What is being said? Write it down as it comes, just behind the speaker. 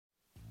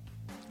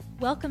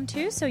Welcome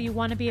to So You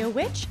Want to Be a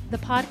Witch, the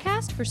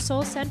podcast for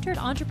soul-centered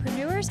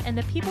entrepreneurs and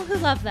the people who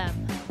love them.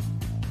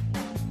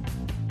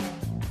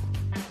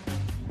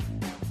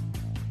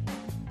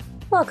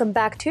 Welcome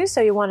back to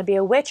So You Want to Be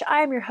a Witch. I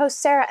am your host,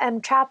 Sarah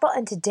M. Chappell,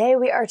 and today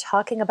we are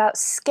talking about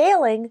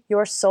scaling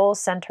your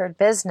soul-centered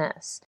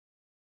business.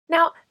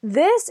 Now,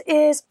 this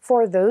is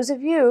for those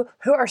of you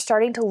who are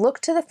starting to look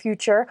to the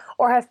future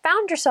or have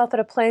found yourself at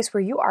a place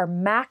where you are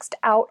maxed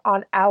out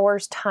on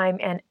hours, time,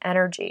 and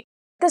energy.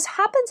 This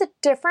happens at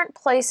different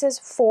places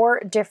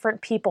for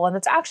different people, and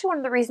that's actually one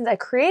of the reasons I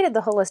created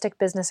the Holistic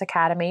Business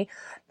Academy,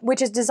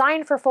 which is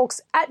designed for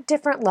folks at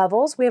different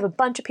levels. We have a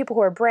bunch of people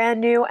who are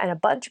brand new and a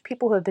bunch of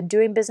people who have been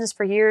doing business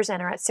for years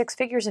and are at six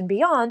figures and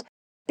beyond,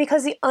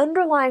 because the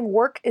underlying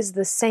work is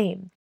the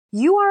same.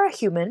 You are a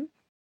human.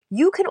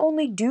 You can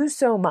only do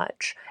so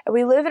much. And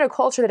we live in a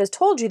culture that has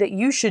told you that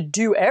you should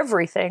do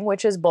everything,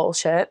 which is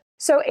bullshit.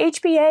 So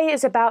HBA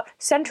is about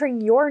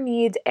centering your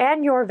needs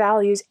and your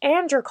values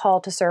and your call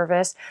to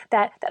service,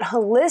 that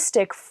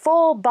holistic,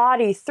 full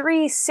body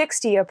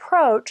 360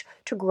 approach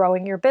to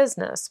growing your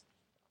business.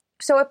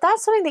 So if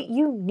that's something that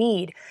you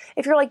need,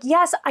 if you're like,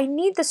 yes, I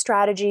need the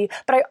strategy,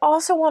 but I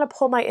also want to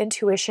pull my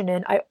intuition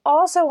in. I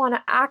also want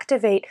to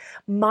activate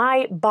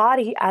my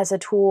body as a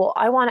tool.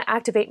 I want to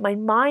activate my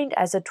mind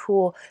as a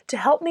tool to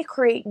help me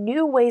create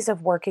new ways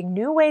of working,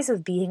 new ways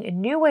of being,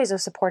 and new ways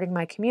of supporting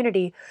my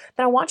community,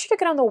 then I want you to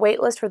get on the wait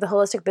list for the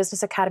Holistic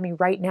Business Academy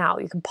right now.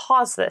 You can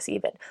pause this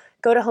even.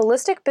 Go to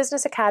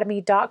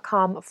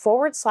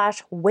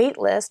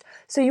holisticbusinessacademy.com/waitlist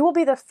so you will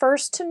be the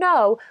first to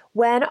know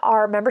when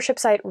our membership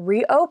site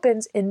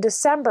reopens in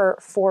December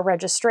for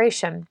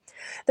registration.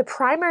 The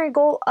primary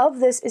goal of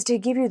this is to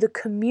give you the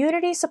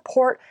community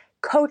support,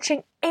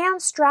 coaching,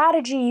 and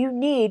strategy you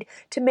need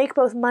to make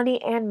both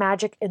money and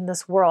magic in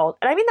this world.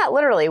 And I mean that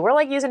literally. We're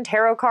like using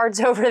tarot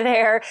cards over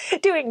there,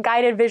 doing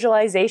guided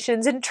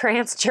visualizations and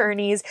trance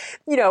journeys.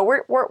 You know,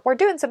 we're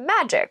doing some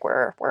magic.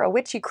 We're a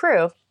witchy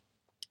crew.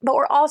 But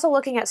we're also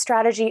looking at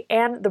strategy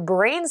and the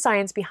brain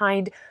science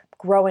behind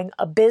growing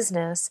a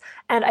business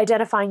and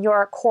identifying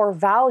your core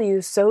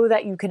values so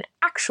that you can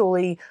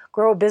actually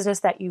grow a business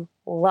that you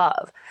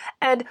love.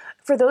 And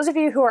for those of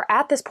you who are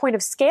at this point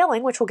of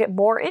scaling, which we'll get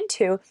more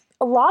into,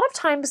 a lot of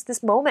times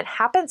this moment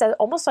happens at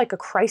almost like a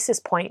crisis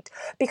point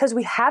because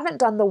we haven't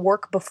done the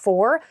work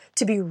before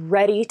to be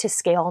ready to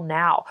scale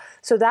now.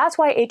 So that's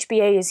why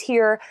HBA is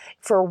here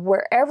for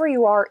wherever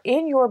you are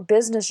in your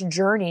business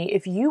journey.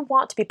 If you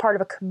want to be part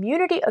of a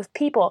community of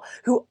people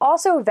who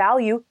also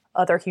value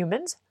other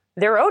humans,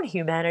 their own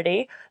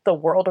humanity, the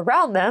world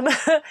around them,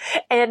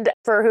 and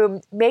for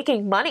whom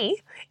making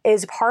money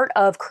is part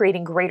of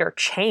creating greater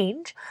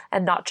change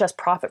and not just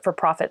profit for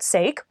profit's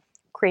sake,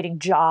 creating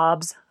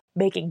jobs,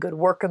 making good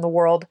work in the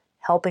world,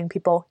 helping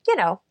people,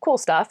 cool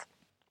stuff.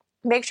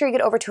 Make sure you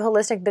get over to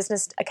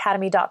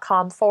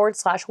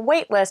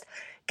holisticbusinessacademy.com/waitlist.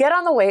 Get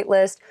on the wait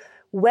list.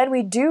 When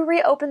we do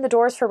reopen the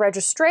doors for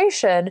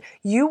registration,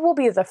 you will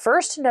be the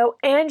first to know,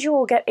 and you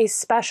will get a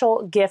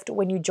special gift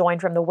when you join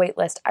from the wait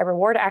list. I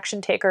reward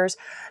action takers.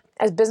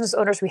 As business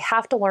owners, we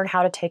have to learn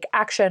how to take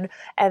action,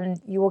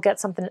 and you will get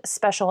something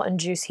special and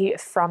juicy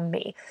from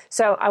me.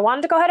 So I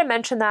wanted to go ahead and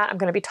mention that. I'm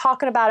going to be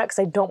talking about it because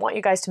I don't want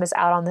you guys to miss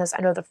out on this.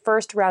 I know the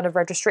first round of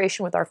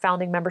registration with our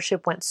founding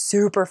membership went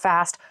super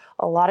fast.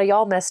 A lot of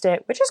y'all missed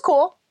it, which is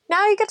cool.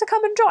 Now you get to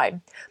come and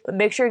join. But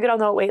make sure you get on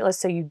the wait list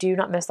so you do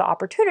not miss the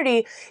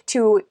opportunity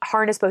to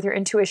harness both your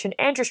intuition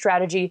and your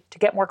strategy to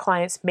get more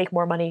clients, make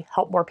more money,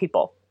 help more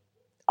people.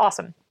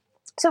 Awesome.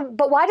 So,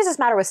 but why does this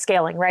matter with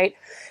scaling, right?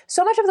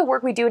 So much of the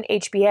work we do in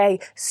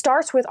HBA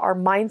starts with our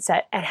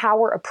mindset and how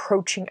we're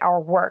approaching our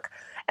work.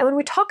 And when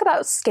we talk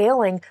about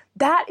scaling,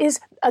 that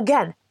is,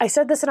 again, I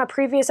said this in a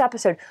previous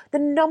episode, the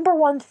number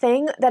one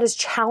thing that is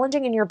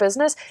challenging in your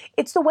business,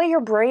 it's the way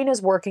your brain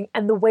is working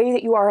and the way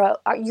that you are,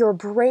 your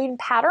brain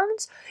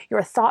patterns,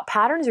 your thought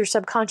patterns, your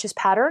subconscious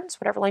patterns,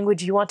 whatever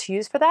language you want to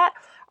use for that,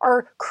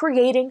 are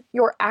creating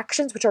your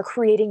actions, which are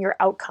creating your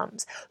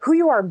outcomes. Who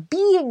you are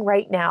being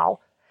right now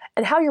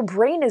and how your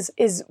brain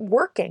is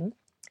working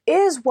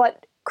is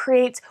what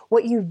creates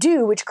what you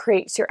do, which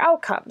creates your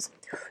outcomes.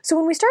 So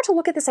when we start to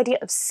look at this idea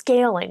of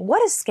scaling,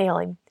 what is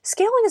scaling?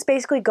 Scaling is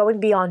basically going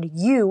beyond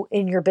you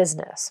in your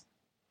business.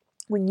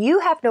 When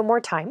you have no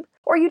more time,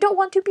 or you don't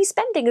want to be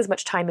spending as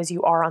much time as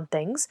you are on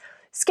things,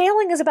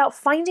 scaling is about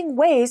finding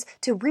ways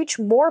to reach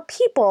more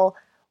people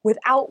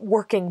without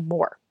working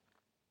more.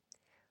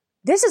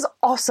 This is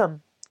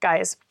awesome,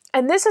 guys.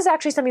 And this is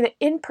actually something that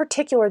in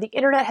particular the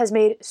internet has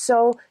made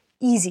so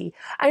easy.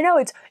 I know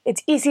it's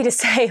easy to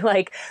say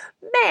like,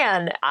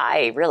 man,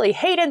 I really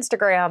hate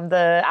Instagram.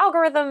 The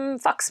algorithm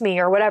fucks me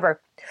or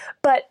whatever.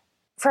 But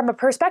from a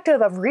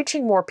perspective of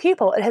reaching more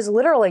people, it has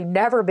literally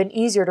never been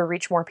easier to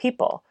reach more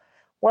people.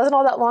 It wasn't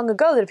all that long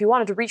ago that if you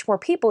wanted to reach more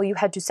people, you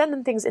had to send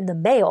them things in the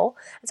mail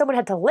and someone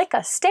had to lick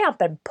a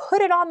stamp and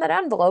put it on that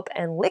envelope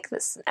and lick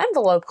this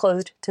envelope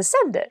closed to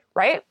send it,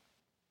 right?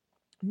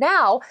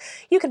 Now,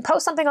 you can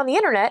post something on the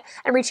internet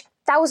and reach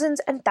thousands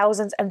and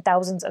thousands and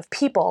thousands of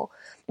people.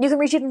 You can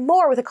reach even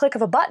more with a click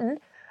of a button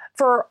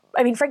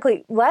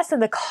frankly, less than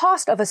the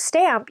cost of a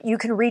stamp, you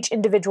can reach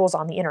individuals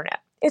on the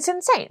internet. It's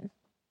insane.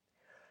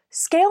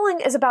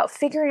 Scaling is about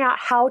figuring out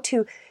how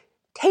to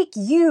take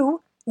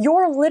your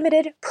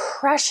limited,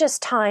 precious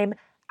time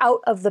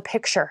out of the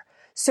picture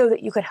so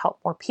that you can help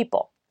more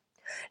people.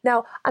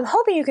 Now, I'm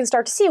hoping you can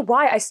start to see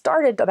why I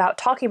started about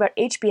talking about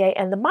HBA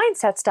and the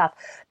mindset stuff,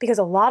 because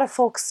a lot of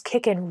folks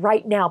kick in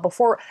right now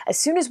as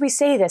soon as we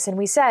say this and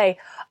we say,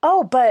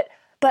 oh, but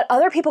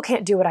other people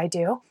can't do what I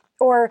do.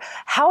 Or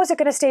how is it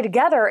going to stay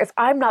together if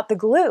I'm not the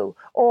glue?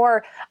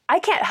 Or I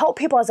can't help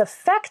people as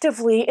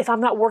effectively if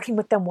I'm not working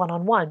with them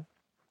one-on-one.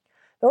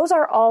 Those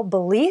are all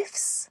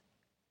beliefs.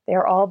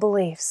 They're all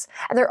beliefs.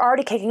 And they're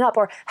already kicking up.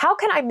 Or how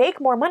can I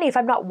make more money if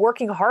I'm not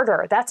working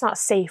harder? That's not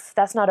safe.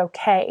 That's not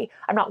okay.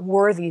 I'm not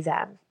worthy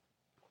then.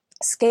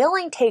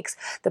 Scaling takes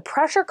the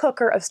pressure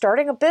cooker of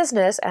starting a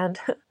business and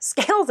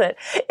scales it,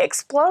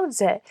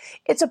 explodes it.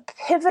 It's a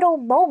pivotal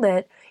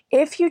moment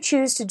if you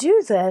choose to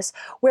do this,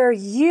 where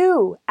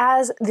you,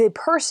 as the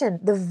person,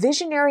 the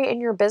visionary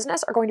in your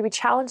business, are going to be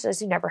challenged as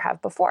you never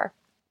have before.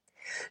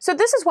 So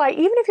this is why,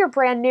 even if you're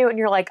brand new and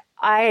you're like,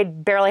 I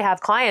barely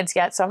have clients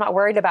yet, so I'm not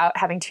worried about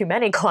having too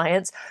many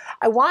clients,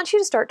 I want you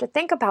to start to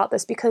think about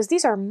this, because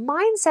these are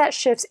mindset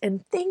shifts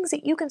and things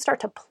that you can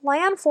start to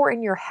plan for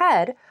in your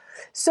head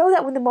so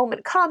that when the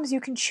moment comes, you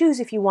can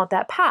choose if you want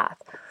that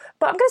path.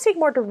 But I'm going to speak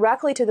more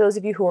directly to those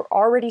of you who are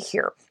already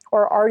here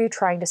or are already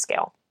trying to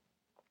scale.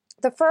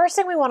 The first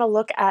thing we want to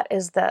look at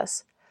is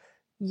this.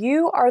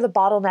 You are the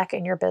bottleneck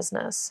in your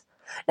business.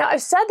 Now,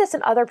 I've said this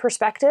in other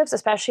perspectives,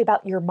 especially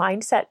about your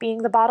mindset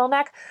being the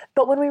bottleneck,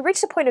 but when we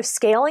reach the point of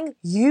scaling,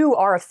 you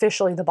are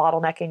officially the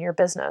bottleneck in your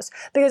business,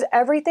 because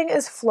everything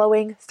is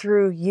flowing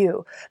through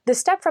you. The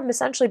step from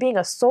essentially being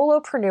a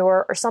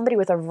solopreneur or somebody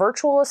with a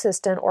virtual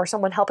assistant or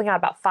someone helping out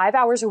about 5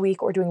 hours a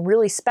week or doing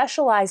really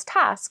specialized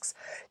tasks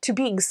to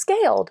being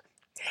scaled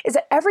is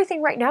that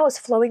everything right now is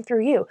flowing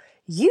through you.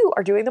 You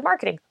are doing the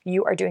marketing.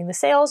 You are doing the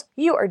sales.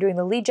 You are doing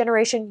the lead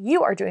generation.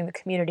 You are doing the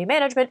community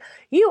management.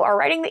 You are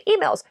writing the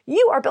emails.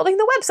 You are building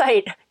the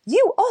website.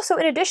 You also,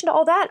 in addition to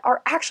all that,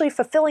 are actually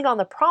fulfilling on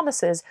the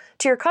promises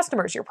to your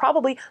customers. You're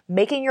probably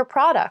making your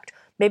product.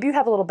 Maybe you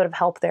have a little bit of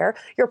help there.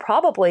 You're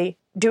probably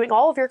doing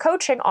all of your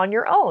coaching on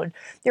your own.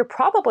 You're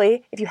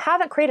probably, if you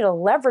haven't created a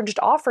leveraged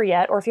offer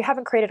yet, or if you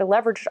haven't created a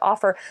leveraged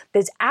offer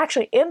that's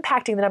actually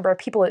impacting the number of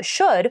people it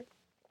should,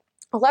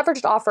 a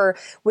leveraged offer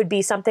would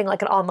be something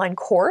like an online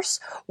course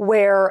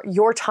where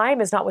your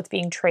time is not what's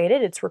being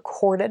traded, it's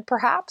recorded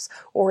perhaps,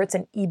 or it's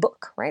an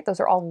ebook, right? Those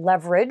are all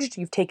leveraged.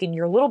 You've taken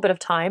your little bit of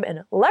time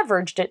and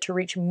leveraged it to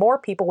reach more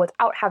people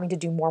without having to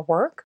do more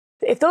work.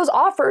 If those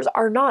offers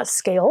are not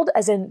scaled,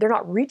 as in they're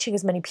not reaching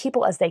as many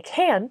people as they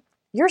can,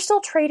 you're still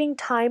trading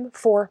time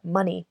for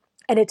money.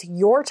 And it's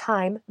your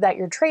time that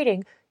you're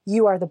trading.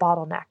 You are the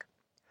bottleneck.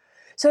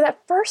 So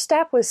that first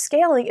step with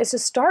scaling is to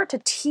start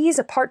to tease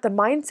apart the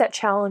mindset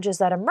challenges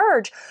that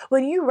emerge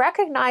when you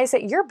recognize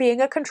that you're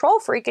being a control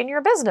freak in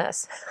your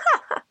business.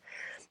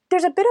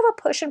 There's a bit of a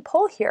push and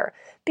pull here,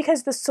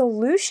 because the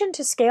solution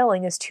to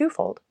scaling is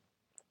twofold.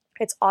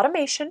 It's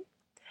automation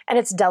and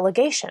it's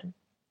delegation.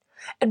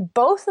 And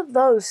both of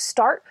those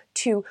start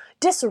to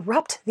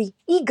disrupt the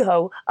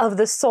ego of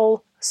the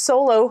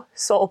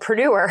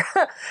solopreneur,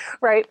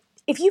 right?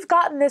 If you've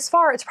gotten this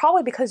far, it's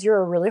probably because you're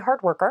a really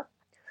hard worker.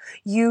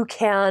 You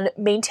can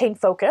maintain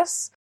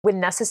focus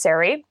when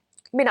necessary.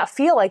 You may not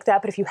feel like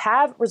that, but if you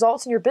have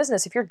results in your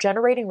business, if you're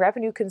generating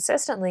revenue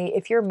consistently,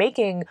 if you're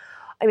making,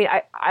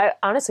 I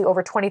honestly,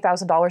 over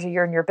 $20,000 a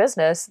year in your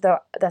business, though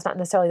that's not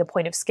necessarily the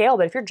point of scale,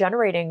 but if you're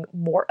generating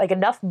more, like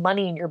enough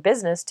money in your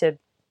business to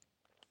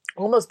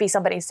almost be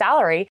somebody's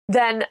salary,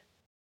 then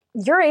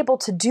you're able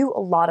to do a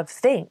lot of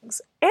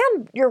things,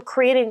 and you're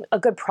creating a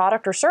good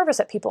product or service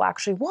that people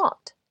actually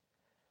want.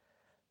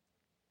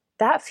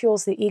 That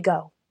fuels the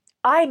ego.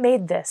 I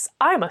made this.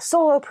 I'm a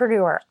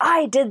solopreneur.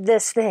 I did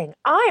this thing.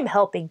 I'm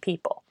helping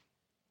people.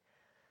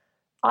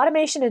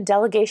 Automation and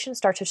delegation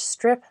start to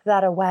strip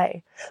that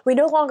away. We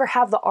no longer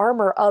have the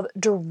armor of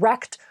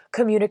direct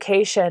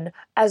communication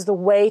as the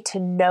way to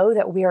know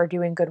that we are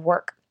doing good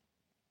work.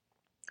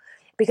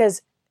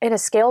 Because in a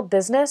scaled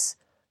business,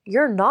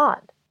 you're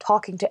not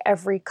talking to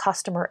every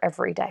customer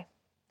every day.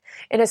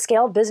 In a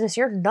scaled business,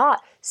 you're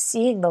not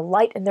seeing the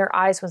light in their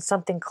eyes when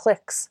something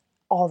clicks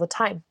all the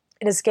time.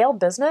 In a scaled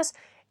business,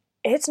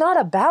 it's not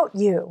about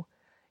you.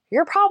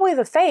 You're probably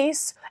the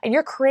face and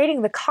you're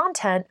creating the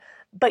content,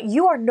 but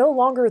you are no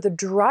longer the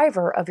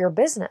driver of your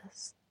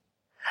business.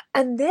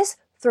 And this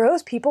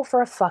throws people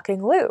for a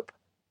fucking loop.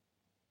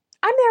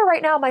 I'm there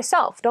right now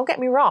myself. Don't get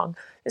me wrong.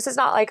 This is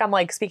not like I'm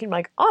like speaking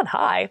like on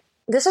high.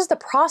 This is the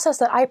process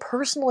that I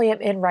personally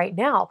am in right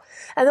now.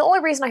 And the only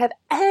reason I have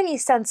any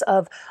sense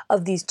of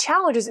these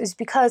challenges is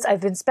because I've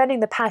been spending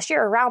the past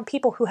year around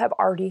people who have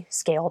already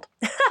scaled.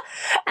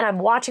 And I'm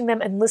watching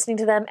them and listening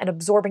to them and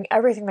absorbing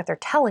everything that they're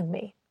telling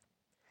me.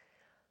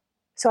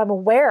 So I'm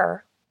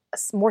aware,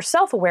 more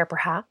self-aware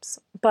perhaps,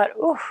 but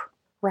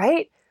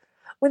right?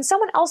 When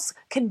someone else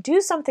can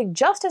do something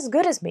just as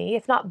good as me,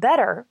 if not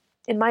better,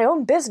 in my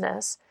own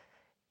business,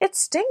 it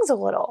stings a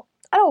little.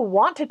 I don't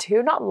want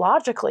to, not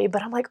logically,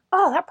 but I'm like,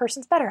 oh, that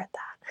person's better at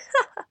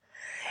that.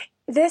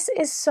 This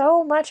is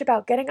so much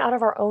about getting out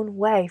of our own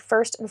way,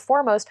 first and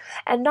foremost,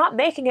 and not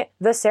making it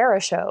the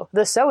Sarah show,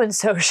 the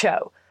so-and-so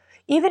show.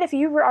 Even if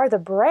you are the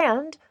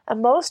brand,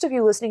 and most of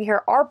you listening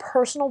here are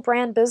personal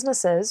brand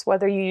businesses,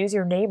 whether you use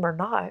your name or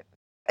not,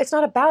 it's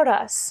not about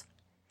us.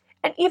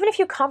 And even if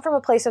you come from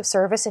a place of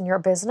service in your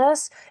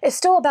business, it's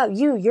still about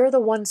you. You're the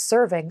one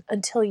serving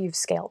until you've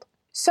scaled.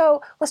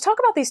 So let's talk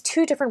about these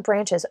two different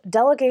branches,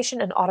 delegation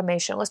and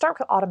automation. Let's start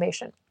with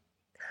automation.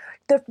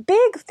 The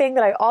big thing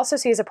that I also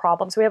see as a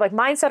problem, so we have like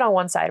mindset on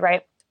one side,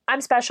 right?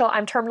 I'm special,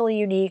 I'm terminally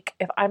unique.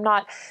 If I'm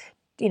not,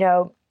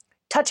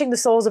 touching the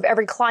souls of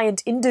every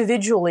client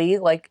individually,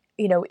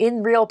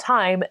 in real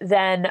time,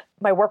 then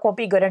my work won't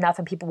be good enough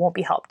and people won't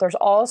be helped. There's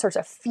all sorts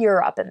of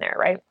fear up in there,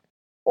 right?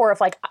 Or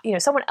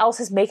if someone else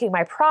is making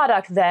my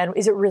product, then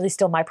is it really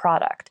still my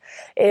product?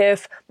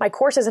 If my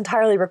course is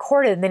entirely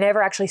recorded and they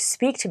never actually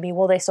speak to me,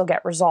 will they still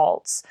get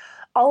results?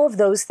 All of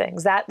those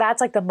things,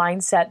 that's like the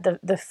mindset,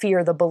 the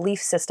fear, the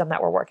belief system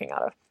that we're working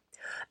out of.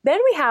 Then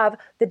we have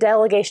the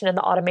delegation and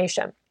the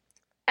automation.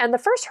 And the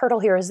first hurdle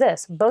here is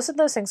this: both of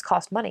those things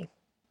cost money.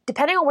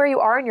 Depending on where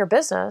you are in your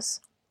business,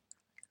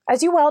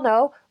 as you well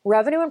know,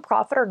 revenue and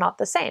profit are not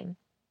the same.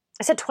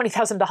 I said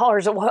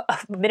 $20,000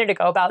 a minute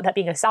ago about that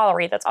being a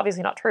salary. That's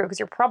obviously not true because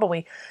you're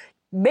probably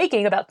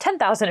making about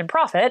 $10,000 in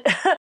profit,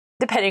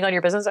 depending on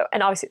your business.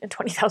 And obviously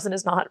 $20,000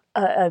 is not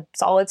a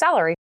solid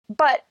salary.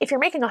 But if you're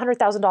making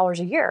 $100,000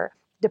 a year,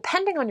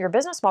 depending on your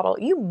business model,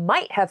 you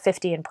might have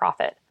 50 in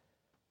profit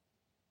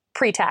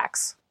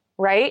pre-tax,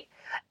 right?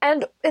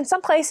 And in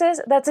some places,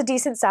 that's a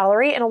decent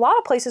salary. In a lot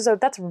of places,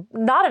 that's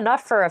not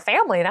enough for a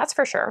family, that's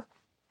for sure.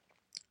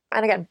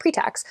 And again,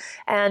 pre-tax.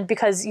 And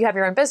because you have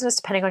your own business,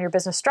 depending on your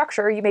business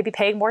structure, you may be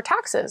paying more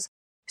taxes.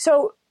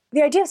 So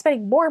the idea of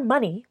spending more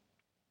money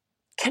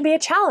can be a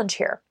challenge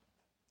here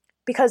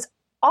because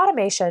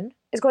automation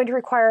is going to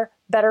require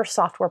better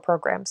software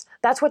programs.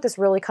 That's what this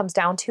really comes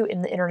down to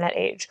in the internet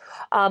age.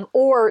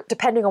 Or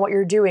depending on what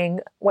you're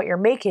doing, what you're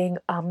making,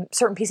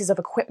 certain pieces of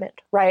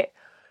equipment, right?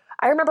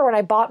 I remember when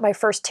I bought my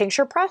first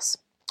tincture press,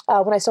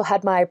 when I still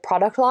had my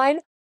product line,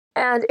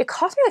 and it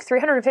cost me like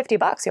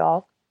 $350,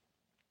 y'all.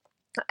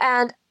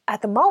 And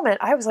at the moment,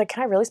 I was like,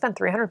 can I really spend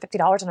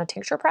 $350 on a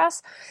tincture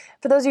press?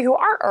 For those of you who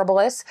aren't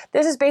herbalists,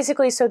 this is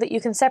basically so that you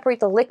can separate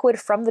the liquid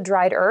from the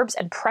dried herbs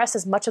and press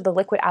as much of the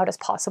liquid out as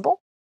possible.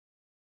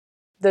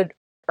 The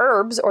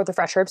herbs or the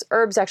fresh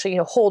herbs actually,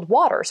 hold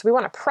water. So we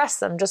want to press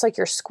them just like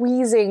you're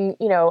squeezing,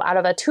 out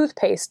of a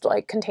toothpaste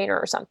like container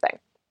or something.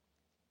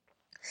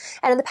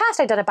 And in the past,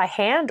 I'd done it by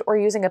hand or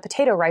using a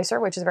potato ricer,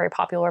 which is a very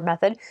popular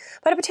method.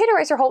 But a potato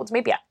ricer holds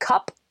maybe a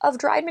cup of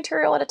dried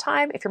material at a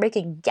time. If you're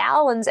making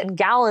gallons and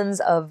gallons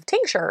of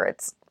tincture,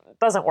 it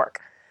doesn't work.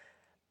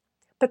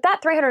 But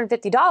that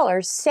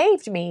 $350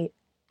 saved me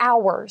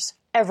hours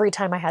every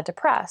time I had to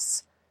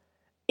press.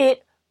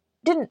 It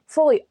didn't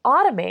fully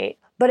automate,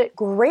 but it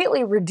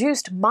greatly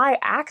reduced my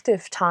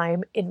active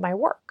time in my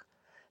work.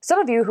 Some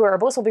of you who are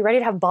herbalists will be ready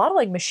to have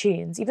bottling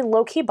machines, even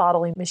low-key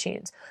bottling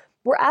machines.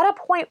 We're at a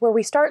point where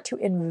we start to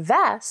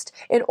invest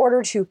in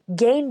order to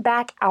gain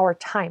back our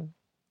time.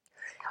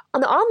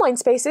 On the online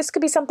space, this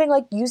could be something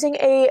like using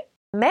a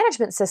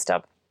management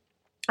system.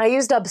 I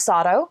use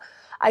Dubsado.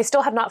 I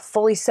still have not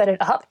fully set it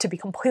up, to be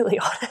completely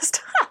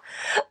honest.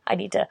 I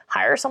need to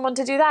hire someone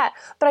to do that.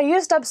 But I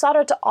used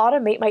Dubsado to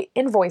automate my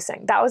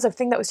invoicing. That was a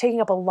thing that was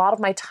taking up a lot of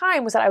my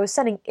time, was that I was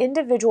sending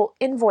individual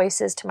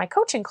invoices to my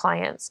coaching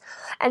clients.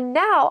 And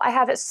now I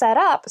have it set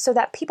up so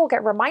that people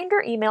get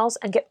reminder emails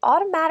and get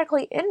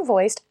automatically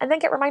invoiced and then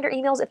get reminder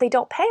emails if they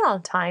don't pay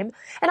on time.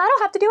 And I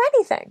don't have to do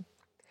anything.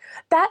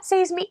 That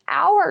saves me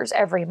hours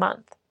every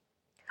month.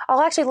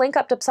 I'll actually link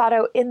up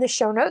Dubsado in the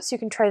show notes. So you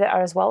can try that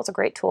out as well. It's a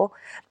great tool.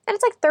 And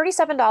it's like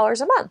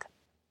 $37 a month.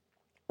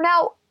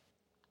 Now,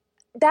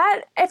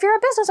 that if you're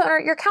a business owner,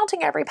 you're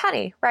counting every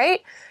penny,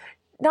 right?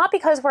 Not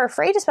because we're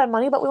afraid to spend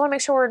money, but we want to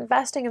make sure we're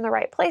investing in the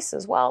right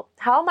places. Well,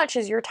 how much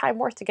is your time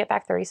worth to get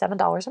back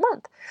 $37 a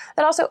month?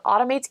 That also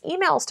automates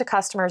emails to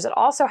customers. It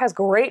also has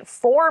great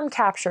form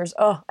captures.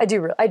 Oh, I do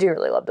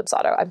really love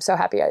Dubsado. I'm so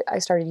happy I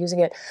started using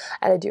it,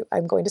 and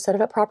I'm going to set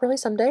it up properly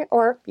someday,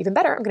 or even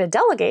better, I'm going to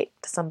delegate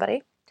to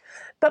somebody.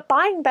 But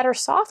buying better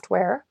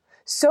software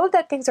so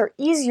that things are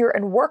easier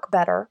and work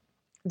better,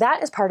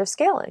 that is part of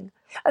scaling.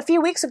 A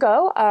few weeks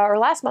ago, or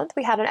last month,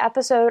 we had an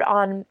episode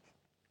on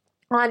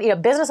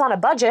business on a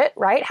budget,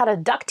 right? How to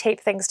duct tape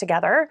things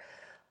together.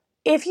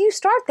 If you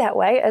start that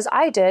way, as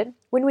I did,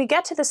 when we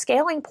get to the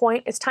scaling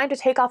point, it's time to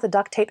take off the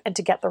duct tape and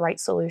to get the right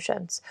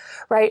solutions,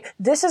 right?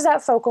 This is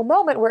that focal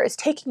moment where it's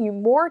taking you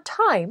more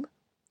time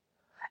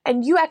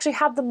and you actually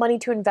have the money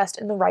to invest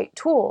in the right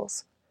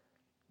tools.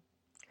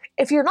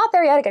 If you're not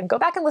there yet, again, go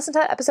back and listen to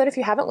that episode if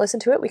you haven't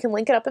listened to it. We can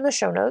link it up in the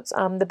show notes,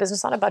 the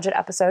Business on a Budget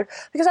episode,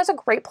 because that's a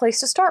great place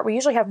to start. We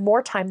usually have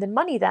more time than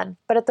money then.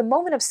 But at the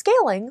moment of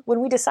scaling, when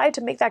we decide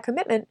to make that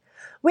commitment,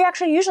 we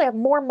actually usually have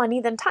more money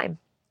than time.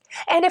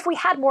 And if we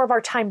had more of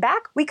our time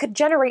back, we could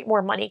generate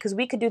more money because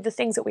we could do the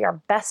things that we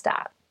are best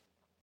at.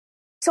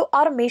 So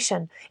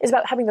automation is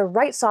about having the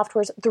right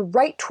softwares, the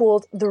right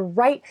tools, the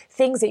right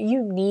things that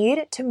you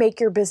need to make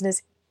your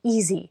business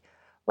easy,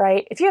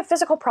 right? If you have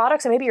physical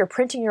products and maybe you're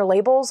printing your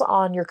labels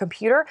on your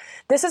computer,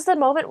 this is the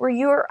moment where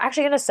you're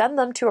actually going to send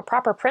them to a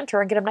proper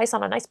printer and get them nice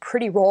on a nice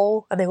pretty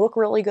roll, and they look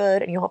really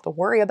good and you don't have to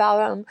worry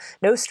about them.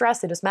 No stress,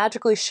 they just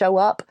magically show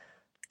up.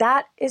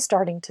 That is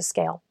starting to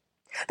scale.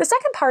 The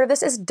second part of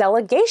this is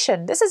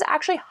delegation. This is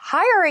actually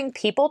hiring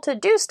people to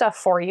do stuff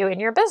for you in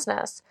your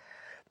business.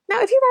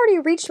 Now, if you've already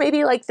reached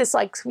maybe like this,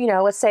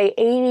 let's say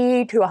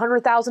 $80,000 to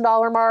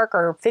 $100,000 mark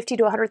or $50,000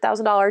 to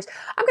 $100,000,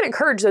 I'm going to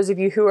encourage those of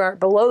you who are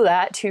below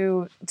that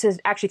to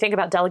actually think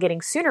about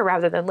delegating sooner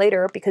rather than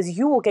later, because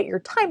you will get your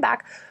time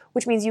back,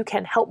 which means you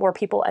can help more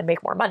people and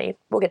make more money.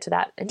 We'll get to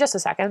that in just a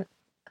second.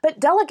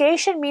 But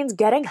delegation means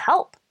getting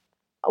help.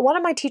 One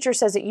of my teachers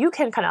says that you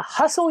can kind of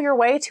hustle your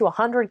way to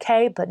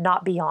 100K, but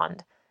not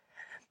beyond.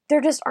 There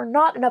just are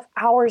not enough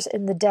hours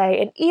in the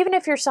day. And even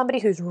if you're somebody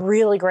who's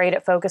really great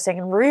at focusing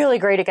and really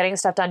great at getting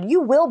stuff done, you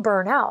will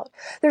burn out.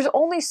 There's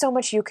only so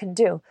much you can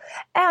do.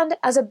 And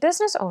as a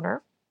business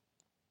owner,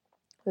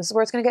 this is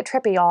where it's going to get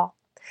trippy, y'all.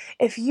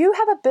 If you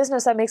have a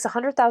business that makes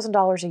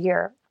 $100,000 a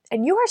year,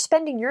 and you are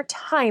spending your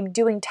time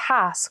doing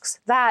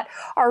tasks that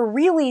are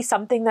really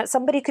something that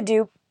somebody could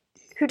do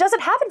who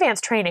doesn't have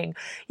advanced training.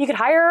 You could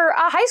hire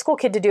a high school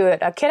kid to do it,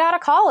 a kid out of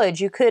college.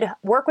 You could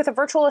work with a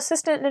virtual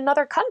assistant in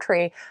another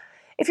country.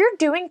 If you're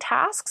doing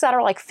tasks that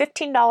are like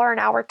 $15 an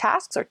hour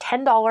tasks or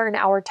 $10 an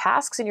hour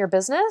tasks in your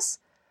business,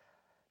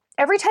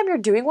 every time you're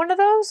doing one of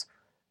those,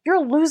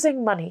 you're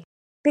losing money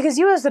because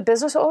you as the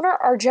business owner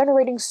are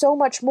generating so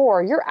much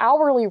more. Your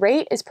hourly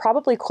rate is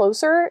probably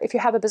closer, if you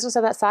have a business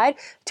on that side,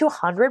 to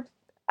 $100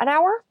 an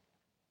hour.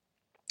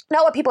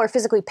 Not what people are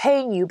physically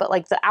paying you, but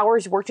like the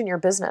hours worked in your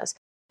business.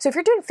 So if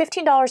you're doing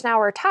 $15 an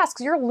hour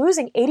tasks, you're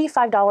losing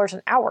 $85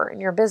 an hour in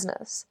your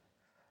business.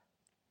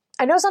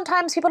 I know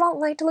sometimes people don't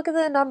like to look at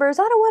the numbers.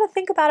 I don't want to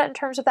think about it in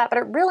terms of that, but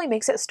it really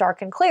makes it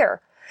stark and clear.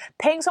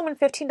 Paying someone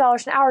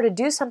 $15 an hour to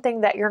do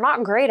something that you're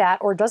not great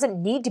at or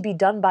doesn't need to be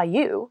done by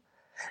you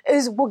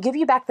will give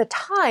you back the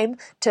time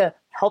to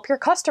help your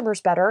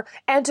customers better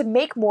and to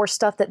make more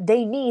stuff that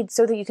they need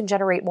so that you can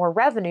generate more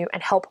revenue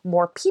and help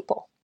more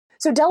people.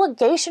 So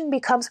delegation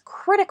becomes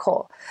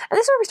critical. And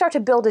this is where we start to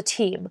build a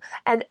team.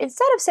 And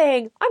instead of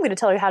saying, I'm going to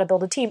tell you how to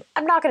build a team,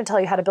 I'm not going to tell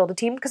you how to build a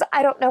team because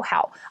I don't know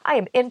how. I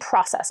am in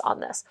process on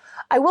this.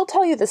 I will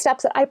tell you the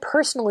steps that I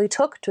personally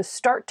took to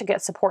start to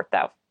get support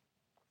though.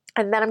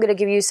 And then I'm going to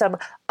give you some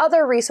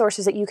other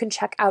resources that you can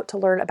check out to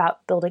learn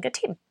about building a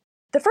team.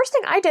 The first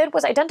thing I did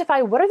was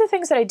identify what are the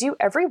things that I do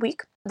every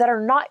week that are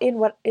not in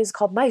what is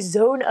called my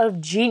zone of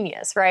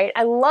genius, right?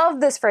 I love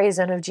this phrase,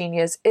 zone of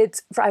genius.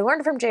 I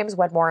learned from James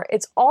Wedmore.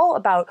 It's all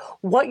about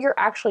what you're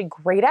actually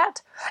great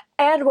at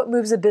and what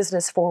moves a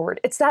business forward.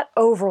 It's that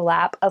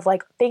overlap of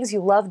like things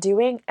you love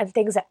doing and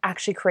things that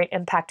actually create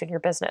impact in your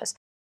business.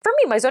 For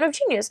me, my zone of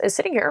genius is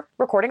sitting here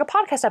recording a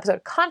podcast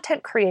episode.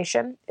 Content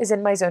creation is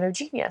in my zone of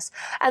genius.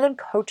 And then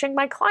coaching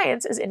my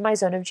clients is in my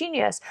zone of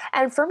genius.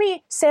 And for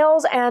me,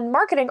 sales and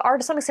marketing are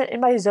to some extent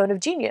in my zone of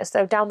genius.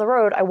 So down the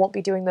road, I won't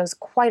be doing those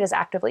quite as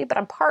actively, but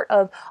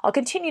I'll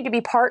continue to be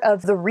part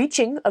of the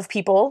reaching of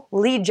people,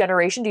 lead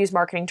generation, to use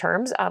marketing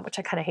terms, which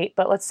I kind of hate,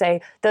 but let's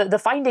say the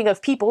finding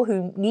of people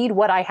who need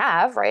what I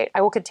have, right? I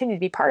will continue to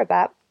be part of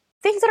that.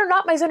 Things that are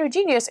not my zone of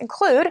genius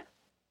include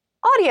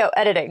audio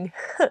editing,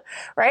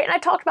 right? And I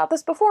talked about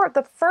this before.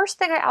 The first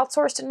thing I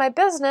outsourced in my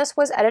business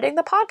was editing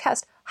the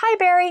podcast. Hi,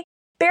 Barry.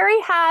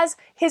 Barry has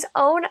his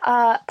own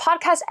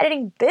podcast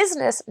editing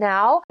business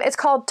now. It's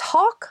called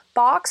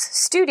TalkBox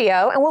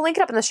Studio, and we'll link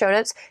it up in the show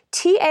notes,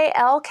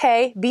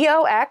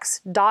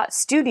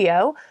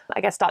 TalkBox.studio. I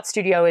guess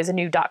 .studio is a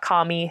new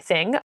 .com-y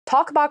thing.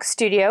 TalkBox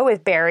Studio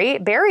with Barry.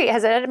 Barry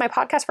has edited my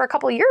podcast for a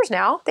couple of years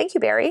now. Thank you,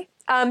 Barry.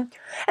 And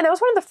that was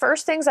one of the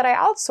first things that I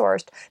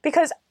outsourced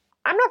because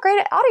I'm not great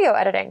at audio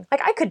editing.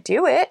 Like, I could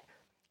do it.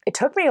 It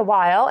took me a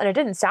while and it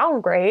didn't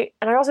sound great.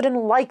 And I also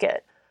didn't like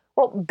it.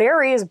 Well,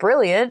 Barry is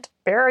brilliant.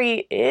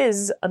 Barry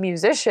is a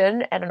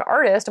musician and an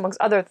artist, amongst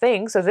other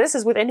things. So this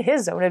is within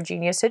his zone of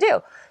genius to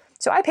do.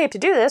 So I pay him to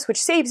do this, which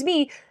saves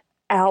me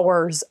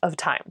hours of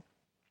time.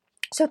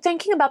 So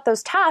thinking about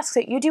those tasks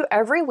that you do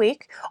every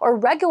week or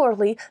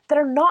regularly that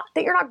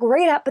you're not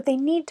great at, but they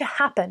need to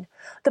happen.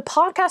 The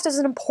podcast is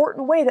an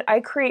important way that I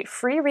create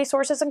free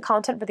resources and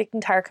content for the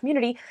entire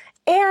community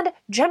and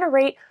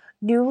generate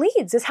new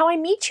leads. Is how I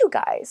meet you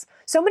guys.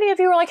 So many of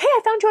you are like, hey,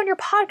 I found you on your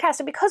podcast,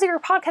 and because of your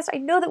podcast, I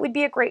know that we'd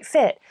be a great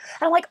fit.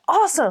 And I'm like,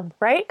 awesome,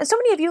 right? And so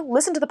many of you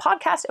listen to the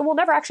podcast and we'll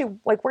never actually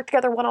work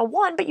together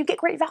one-on-one, but you get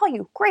great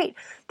value. Great.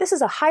 This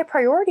is a high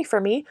priority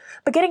for me,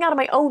 but getting out of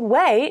my own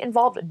way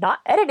involved not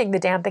editing the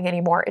damn thing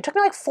anymore. It took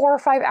me like 4 or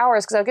 5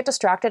 hours because I would get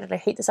distracted and I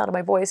hate the sound of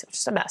my voice. It's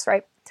just a mess,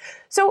 right?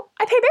 So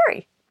I pay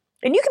Barry.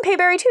 And you can pay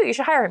Barry too. You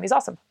should hire him. He's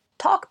awesome.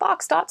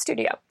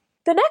 TalkBox.studio.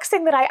 The next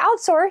thing that I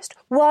outsourced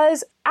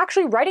was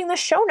actually writing the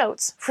show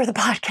notes for the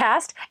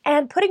podcast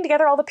and putting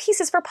together all the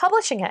pieces for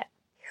publishing it.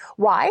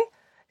 Why?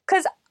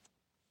 Because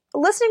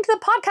listening to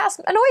the podcast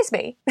annoys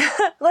me.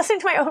 Listening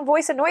to my own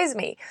voice annoys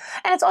me.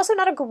 And it's also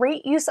not a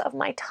great use of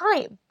my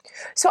time.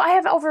 So I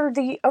have over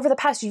the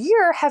past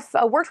year have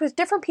worked with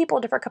different people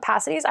in different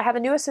capacities. I have a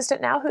new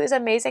assistant now who is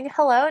amazing.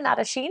 Hello,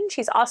 Nada Sheen.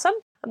 She's awesome.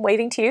 I'm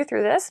waving to you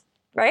through this,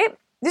 right?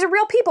 These are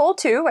real people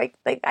too.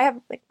 I have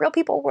real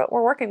people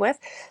we're working with.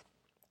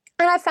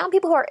 And I've found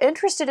people who are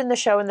interested in the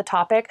show and the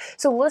topic.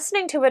 So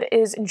listening to it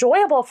is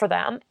enjoyable for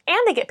them and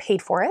they get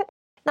paid for it.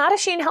 Nada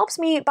Sheen helps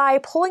me by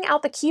pulling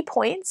out the key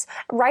points,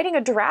 writing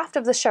a draft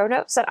of the show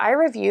notes that I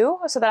review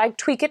so that I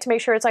tweak it to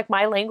make sure it's like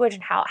my language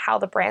and how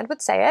the brand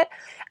would say it.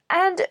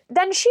 And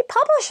then she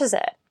publishes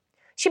it.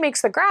 She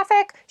makes the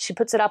graphic, she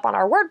puts it up on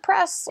our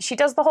WordPress, she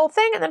does the whole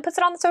thing and then puts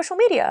it on the social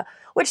media,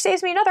 which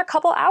saves me another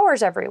couple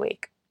hours every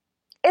week.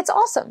 It's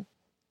awesome.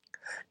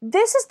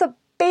 This is the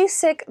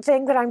basic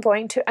thing that I'm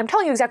telling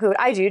you exactly what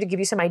I do to give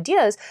you some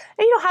ideas.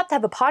 And you don't have to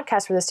have a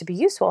podcast for this to be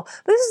useful.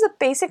 But this is the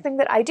basic thing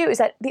that I do, is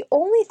that the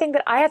only thing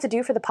that I have to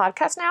do for the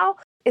podcast now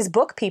is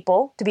book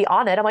people to be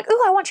on it. I'm like,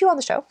 ooh, I want you on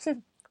the show.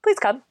 Please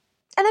come.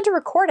 And then to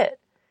record it,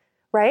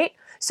 right?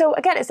 So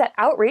again, it's that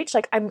outreach.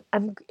 Like I'm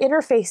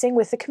interfacing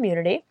with the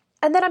community,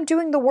 and then I'm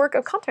doing the work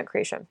of content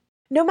creation.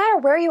 No matter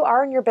where you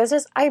are in your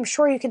business, I am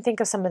sure you can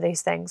think of some of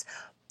these things.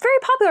 Very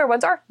popular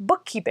ones are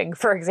bookkeeping,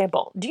 for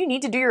example. Do you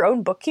need to do your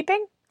own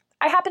bookkeeping?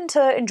 I happen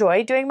to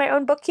enjoy doing my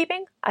own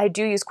bookkeeping. I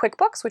do use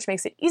QuickBooks, which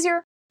makes it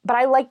easier, but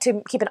I like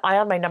to keep an eye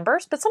on my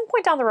numbers. But some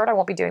point down the road, I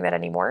won't be doing that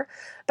anymore.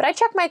 But I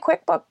check my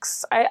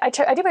QuickBooks. I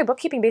do my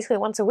bookkeeping basically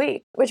once a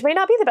week, which may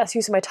not be the best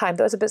use of my time,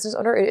 though as a business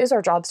owner, it is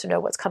our jobs to know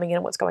what's coming in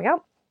and what's going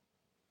out.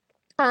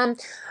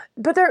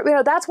 But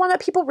that's one that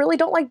people really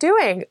don't like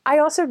doing. I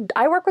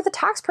work with a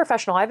tax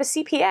professional. I have a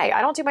CPA. I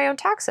don't do my own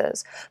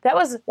taxes. That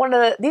was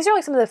these are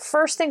like some of the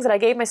first things that I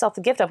gave myself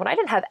the gift of. When I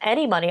didn't have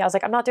any money, I was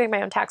like, I'm not doing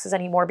my own taxes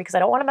anymore because I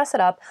don't want to mess it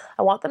up.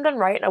 I want them done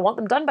right. And I want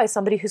them done by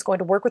somebody who's going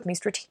to work with me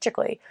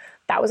strategically.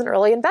 That was an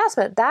early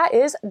investment. That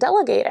is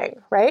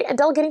delegating, right? And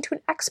delegating to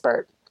an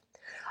expert.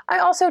 I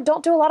also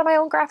don't do a lot of my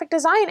own graphic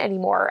design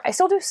anymore. I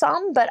still do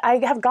some, but I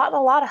have gotten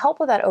a lot of help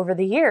with that over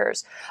the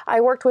years. I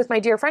worked with my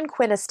dear friend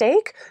Quinn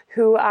Estake,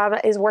 who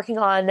is working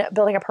on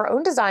building up her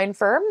own design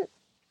firm.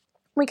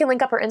 We can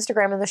link up her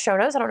Instagram in the show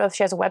notes. I don't know if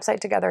she has a website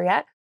together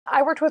yet.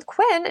 I worked with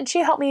Quinn and she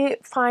helped me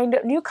find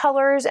new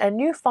colors and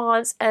new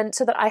fonts, and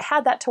so that I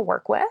had that to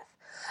work with.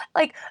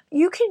 Like,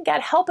 you can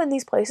get help in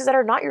these places that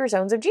are not your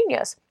zones of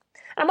genius.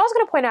 And I'm also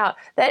going to point out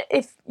that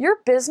if your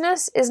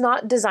business is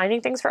not designing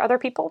things for other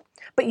people,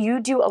 but you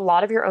do a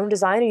lot of your own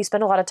design and you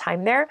spend a lot of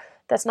time there,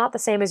 that's not the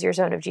same as your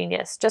zone of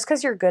genius. Just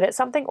because you're good at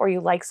something or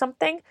you like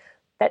something,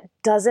 that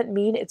doesn't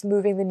mean it's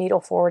moving the needle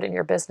forward in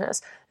your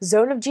business.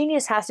 Zone of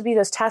genius has to be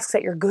those tasks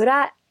that you're good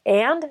at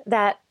and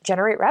that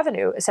generate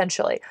revenue,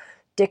 essentially.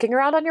 Dicking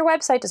around on your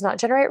website does not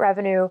generate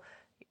revenue.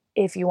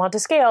 If you want to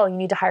scale, you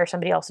need to hire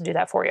somebody else to do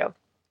that for you.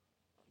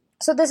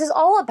 So this is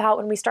all about,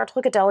 when we start to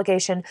look at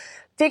delegation,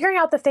 figuring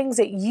out the things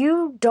that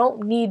you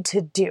don't need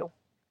to do,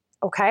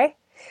 okay?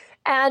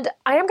 And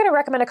I am going to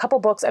recommend a couple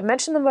books. I've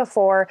mentioned them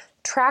before,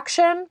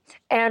 Traction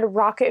and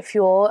Rocket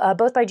Fuel,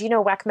 both by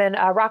Gino Wickman.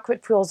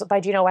 Rocket Fuel's by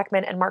Gino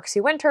Wickman and Mark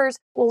C. Winters.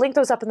 We'll link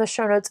those up in the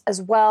show notes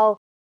as well.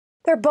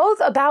 They're both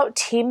about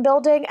team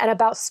building and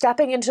about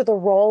stepping into the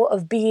role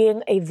of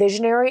being a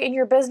visionary in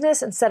your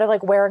business instead of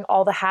like wearing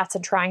all the hats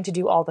and trying to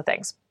do all the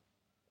things.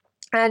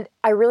 And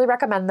I really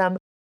recommend them.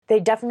 They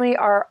definitely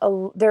are,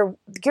 they're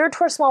geared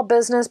towards small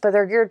business, but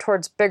they're geared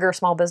towards bigger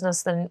small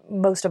business than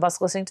most of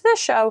us listening to this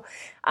show.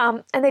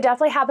 And they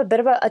definitely have a bit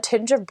of a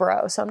tinge of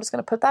bro. So I'm just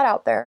going to put that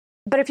out there.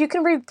 But if you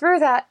can read through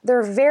that,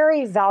 they're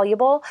very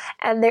valuable.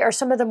 And they are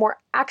some of the more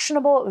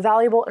actionable,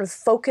 valuable, and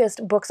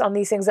focused books on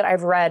these things that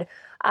I've read.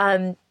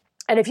 And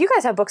if you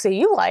guys have books that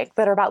you like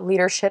that are about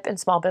leadership in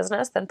small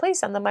business, then please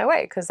send them my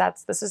way, because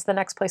this is the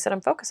next place that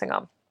I'm focusing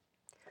on.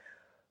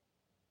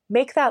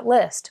 Make that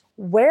list.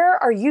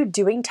 Where are you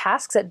doing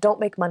tasks that don't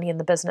make money in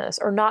the business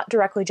or not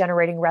directly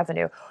generating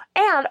revenue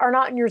and are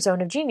not in your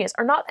zone of genius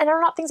are not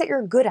things that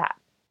you're good at?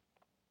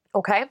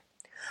 Okay?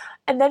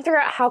 And then figure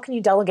out how can you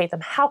delegate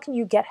them? How can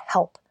you get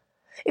help?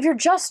 If you're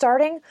just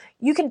starting,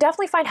 you can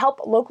definitely find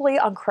help locally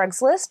on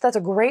Craigslist. That's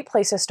a great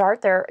place to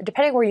start. There,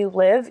 depending where you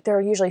live, there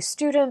are usually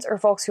students or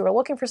folks who are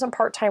looking for some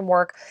part-time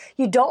work.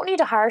 You don't need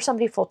to hire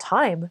somebody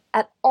full-time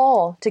at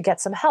all to get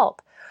some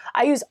help.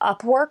 I use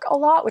Upwork a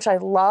lot, which I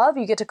love.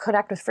 You get to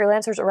connect with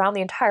freelancers around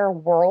the entire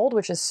world,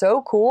 which is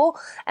so cool.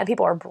 And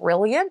people are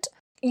brilliant.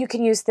 You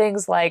can use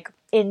things like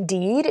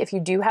Indeed if you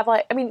do have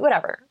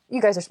whatever.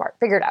 You guys are smart.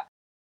 Figure it out.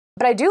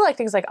 But I do like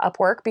things like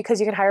Upwork because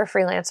you can hire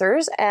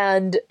freelancers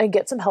and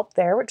get some help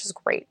there, which is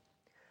great.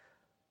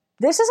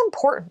 This is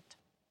important.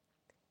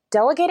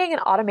 Delegating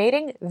and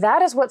automating,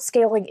 that is what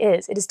scaling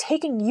is. It is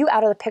taking you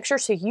out of the picture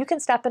so you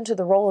can step into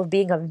the role of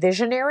being a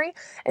visionary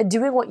and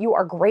doing what you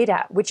are great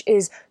at, which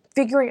is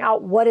figuring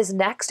out what is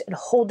next and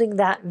holding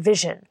that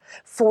vision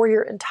for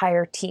your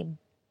entire team.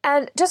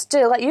 And just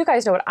to let you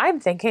guys know what I'm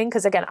thinking,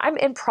 because again, I'm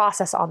in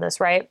process on this,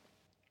 right?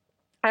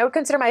 I would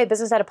consider my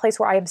business at a place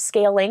where I am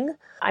scaling.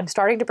 I'm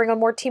starting to bring on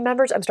more team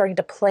members. I'm starting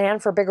to plan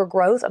for bigger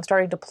growth. I'm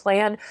starting to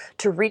plan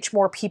to reach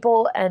more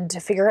people and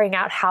to figuring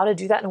out how to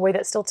do that in a way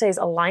that still stays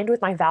aligned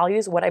with my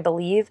values, what I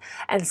believe,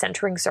 and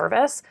centering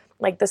service.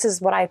 Like, this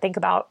is what I think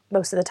about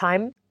most of the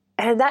time.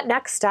 And that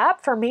next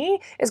step for me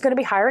is going to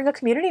be hiring a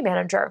community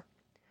manager.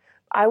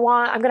 I'm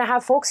going to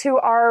have folks who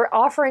are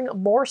offering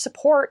more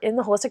support in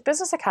the Holistic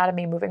Business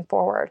Academy moving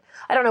forward.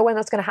 I don't know when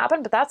that's going to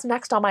happen, but that's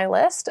next on my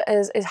list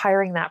is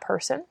hiring that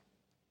person.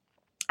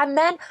 And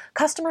then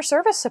customer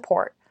service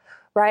support,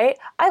 right?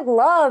 I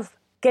love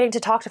getting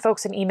to talk to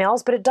folks in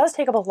emails, but it does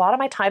take up a lot of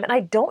my time, and I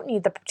don't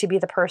need to be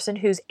the person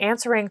who's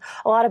answering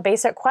a lot of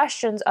basic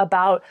questions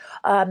about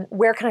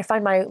where can I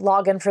find my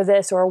login for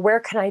this, or where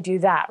can I do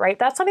that, right?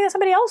 That's something that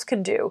somebody else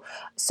can do.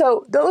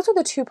 So those are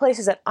the two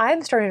places that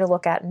I'm starting to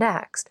look at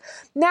next.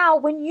 Now,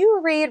 when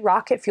you read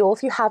Rocket Fuel,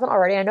 if you haven't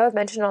already, I know I've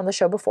mentioned it on the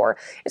show before,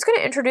 it's going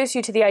to introduce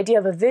you to the idea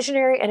of a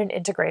visionary and an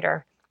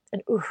integrator.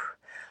 And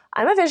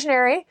I'm a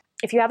visionary.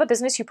 If you have a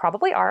business, you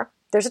probably are.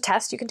 There's a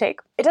test you can take.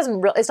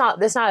 It's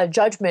not a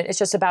judgment. It's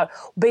just about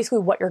basically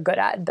what you're good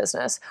at in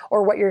business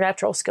or what your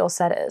natural skill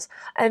set is.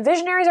 And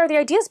visionaries are the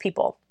ideas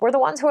people. We're the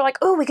ones who are like,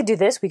 oh, we could do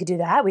this, we could do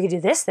that, we could do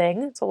this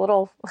thing. It's a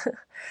little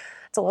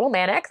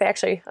manic.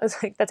 I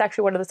was like, that's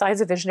actually one of the signs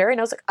of visionary.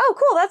 And I was like, oh,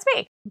 cool, that's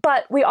me.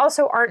 But we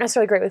also aren't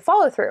necessarily great with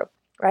follow through,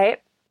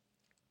 right?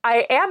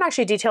 I am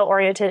actually detail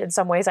oriented in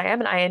some ways. I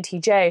am an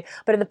INTJ,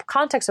 but in the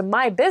context of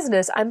my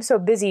business, I'm so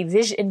busy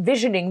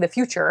envisioning the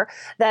future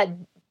that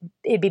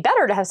it'd be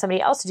better to have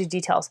somebody else to do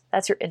details.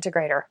 That's your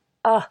integrator.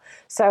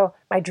 So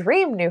my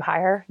dream new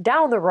hire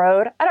down the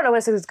road, I don't know when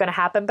this is going to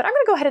happen, but I'm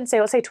going to go ahead and say,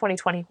 let's say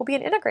 2020 will be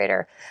an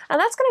integrator. And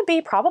that's going to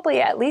be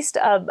probably at least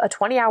a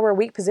 20-hour a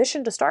week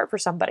position to start for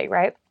somebody,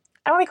 right?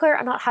 I want to be clear,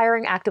 I'm not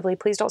hiring actively.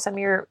 Please don't send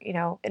me your,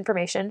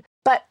 information.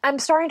 But I'm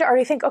starting to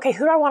already think, okay,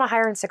 who do I want to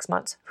hire in 6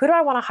 months? Who do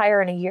I want to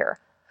hire in a year?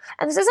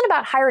 And this isn't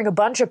about hiring a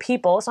bunch of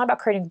people. It's not about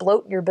creating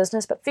bloat in your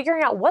business, but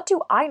figuring out, what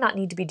do I not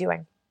need to be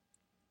doing?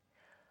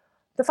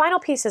 The final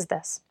piece is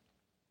this.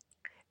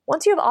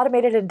 Once you have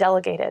automated and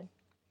delegated,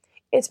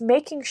 it's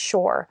making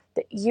sure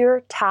that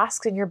your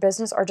tasks in your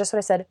business are just what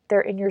I said,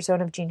 they're in your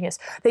zone of genius,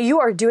 that you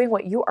are doing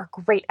what you are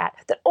great at,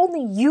 that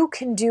only you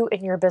can do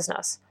in your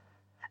business.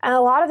 And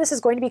a lot of this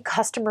is going to be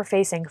customer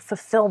facing,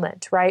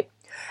 fulfillment, right?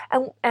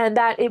 And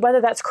that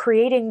whether that's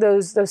creating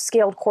those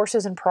scaled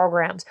courses and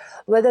programs,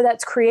 whether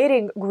that's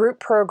creating group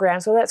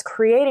programs, whether that's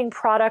creating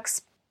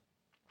products,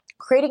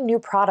 creating new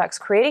products,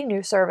 creating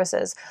new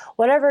services,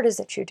 whatever it is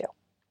that you do.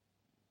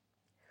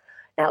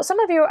 Now, some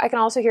of you, I can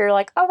also hear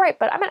like, oh, right,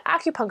 but I'm an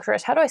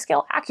acupuncturist. How do I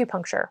scale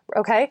acupuncture?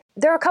 Okay.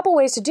 There are a couple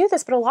ways to do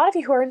this, but a lot of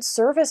you who are in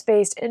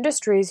service-based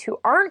industries who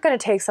aren't going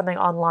to take something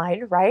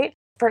online, right?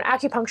 For an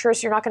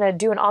acupuncturist, you're not going to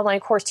do an online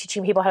course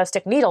teaching people how to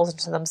stick needles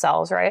into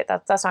themselves, right?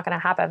 That's not going to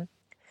happen.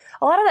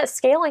 A lot of that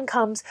scaling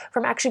comes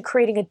from actually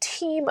creating a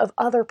team of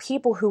other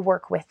people who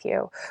work with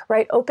you,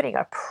 right? Opening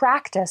a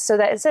practice so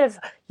that instead of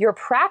your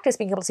practice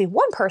being able to see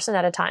one person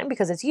at a time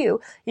because it's you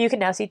can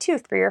now see 2,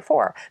 3, or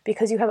 4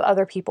 because you have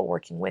other people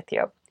working with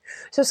you.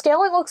 So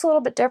scaling looks a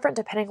little bit different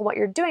depending on what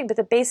you're doing, but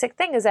the basic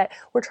thing is that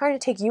we're trying to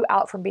take you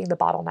out from being the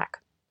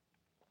bottleneck.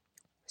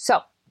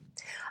 So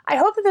I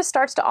hope that this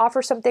starts to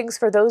offer some things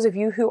for those of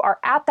you who are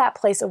at that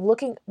place of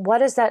looking,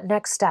 what is that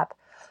next step?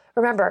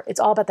 Remember, it's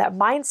all about that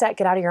mindset.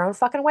 Get out of your own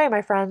fucking way,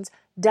 my friends.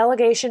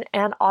 Delegation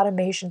and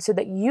automation so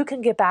that you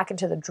can get back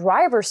into the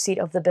driver's seat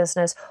of the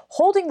business,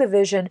 holding the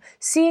vision,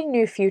 seeing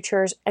new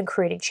futures, and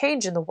creating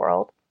change in the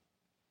world.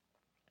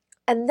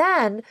 And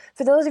then,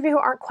 for those of you who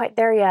aren't quite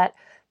there yet,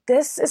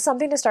 this is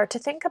something to start to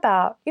think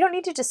about. You don't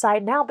need to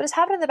decide now, but just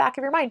have it in the back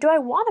of your mind. Do I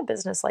want a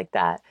business like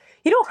that?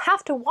 You don't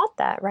have to want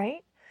that,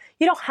 right?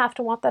 You don't have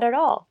to want that at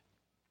all.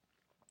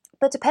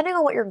 But depending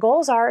on what your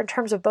goals are in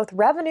terms of both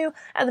revenue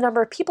and the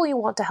number of people you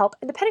want to help,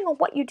 and depending on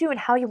what you do and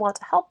how you want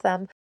to help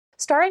them,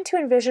 starting to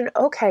envision,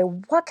 okay,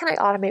 what can I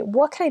automate?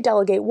 What can I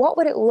delegate? What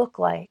would it look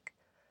like?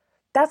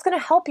 That's going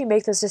to help you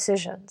make those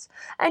decisions.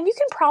 And you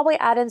can probably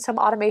add in some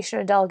automation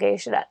and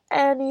delegation at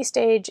any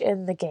stage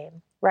in the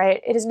game,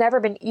 right? It has never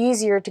been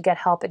easier to get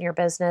help in your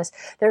business.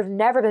 There have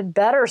never been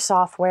better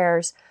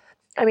softwares.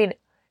 I mean,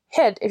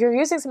 hint, if you're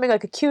using something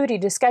like Acuity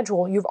to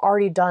schedule, you've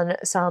already done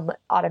some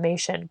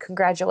automation.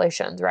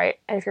 Congratulations, right?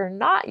 And if you're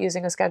not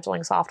using a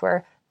scheduling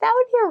software, that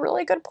would be a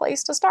really good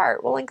place to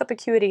start. We'll link up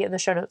Acuity in the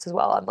show notes as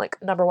well. I'm like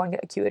 #1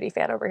 Acuity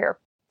fan over here.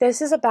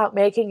 This is about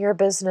making your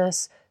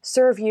business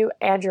serve you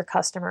and your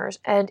customers.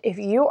 And if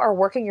you are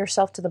working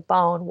yourself to the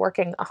bone,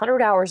 working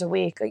 100 hours a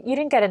week, you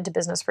didn't get into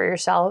business for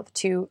yourself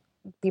to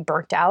be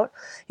burnt out.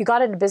 You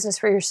got into business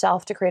for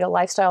yourself to create a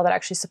lifestyle that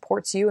actually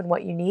supports you and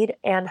what you need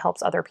and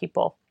helps other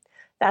people.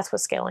 That's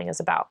what scaling is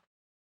about.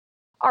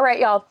 All right,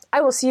 y'all.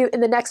 I will see you in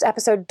the next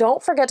episode.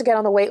 Don't forget to get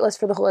on the waitlist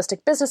for the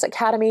Holistic Business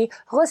Academy,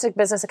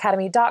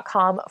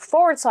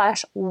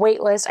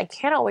 holisticbusinessacademy.com/waitlist. I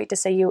cannot wait to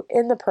see you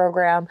in the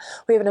program.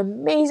 We have an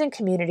amazing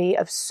community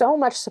of so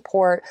much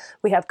support.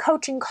 We have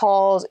coaching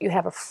calls. You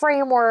have a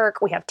framework.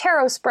 We have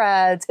tarot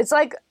spreads. It's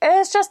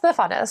just the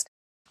funnest.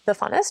 The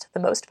funnest, the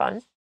most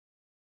fun.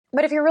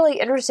 But if you're really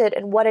interested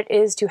in what it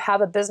is to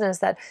have a business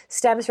that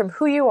stems from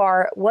who you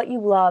are, what you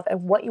love,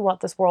 and what you want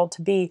this world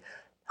to be,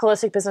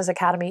 Holistic Business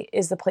Academy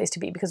is the place to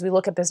be, because we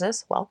look at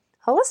business, well,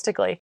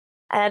 holistically.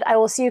 And I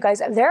will see you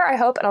guys there, I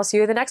hope, and I'll see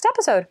you in the next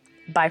episode.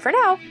 Bye for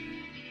now.